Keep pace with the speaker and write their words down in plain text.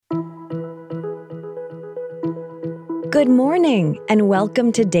Good morning, and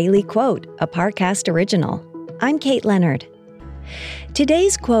welcome to Daily Quote, a Parcast original. I'm Kate Leonard.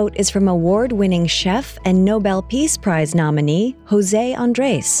 Today's quote is from award-winning chef and Nobel Peace Prize nominee, José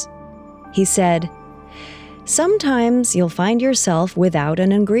Andrés. He said, "Sometimes you'll find yourself without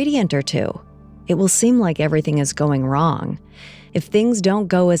an ingredient or two. It will seem like everything is going wrong. If things don't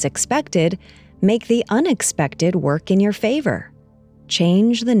go as expected, make the unexpected work in your favor.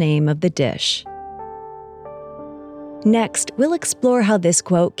 Change the name of the dish." Next, we'll explore how this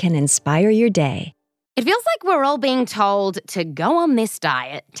quote can inspire your day. It feels like we're all being told to go on this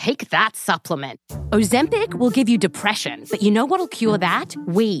diet, take that supplement. Ozempic will give you depression, but you know what'll cure that?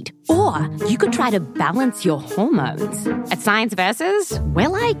 Weed. Or you could try to balance your hormones. At Science Versus, we're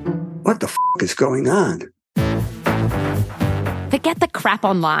like, what the is going on? Forget the crap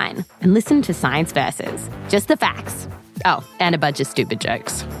online and listen to Science Versus. Just the facts. Oh, and a bunch of stupid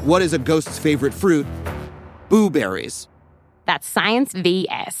jokes. What is a ghost's favorite fruit? Blueberries. That's Science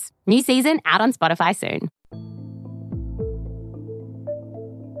VS. New season out on Spotify soon.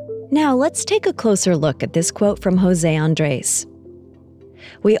 Now let's take a closer look at this quote from José Andrés.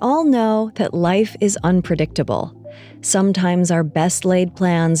 We all know that life is unpredictable. Sometimes our best-laid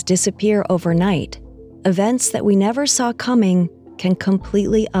plans disappear overnight. Events that we never saw coming can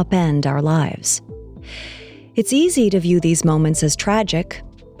completely upend our lives. It's easy to view these moments as tragic,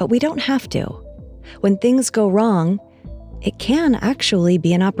 but we don't have to. When things go wrong, it can actually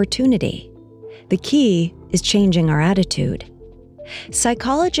be an opportunity. The key is changing our attitude.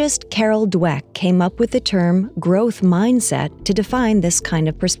 Psychologist Carol Dweck came up with the term growth mindset to define this kind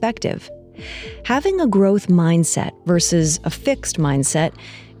of perspective. Having a growth mindset versus a fixed mindset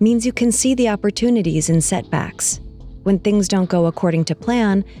means you can see the opportunities in setbacks. When things don't go according to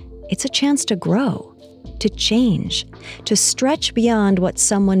plan, it's a chance to grow, to change, to stretch beyond what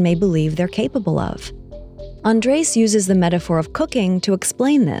someone may believe they're capable of. Andrés uses the metaphor of cooking to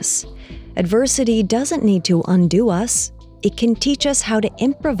explain this. Adversity doesn't need to undo us. It can teach us how to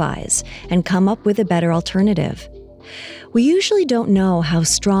improvise and come up with a better alternative. We usually don't know how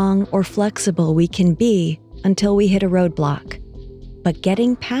strong or flexible we can be until we hit a roadblock. But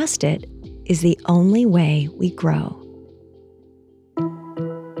getting past it is the only way we grow.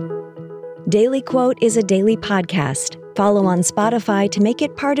 Daily Quote is a daily podcast. Follow on Spotify to make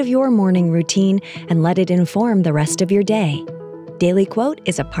it part of your morning routine and let it inform the rest of your day. Daily Quote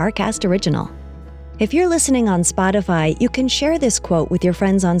is a Parcast original. If you're listening on Spotify, you can share this quote with your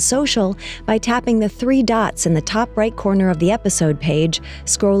friends on social by tapping the 3 dots in the top right corner of the episode page,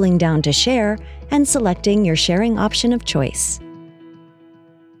 scrolling down to share, and selecting your sharing option of choice.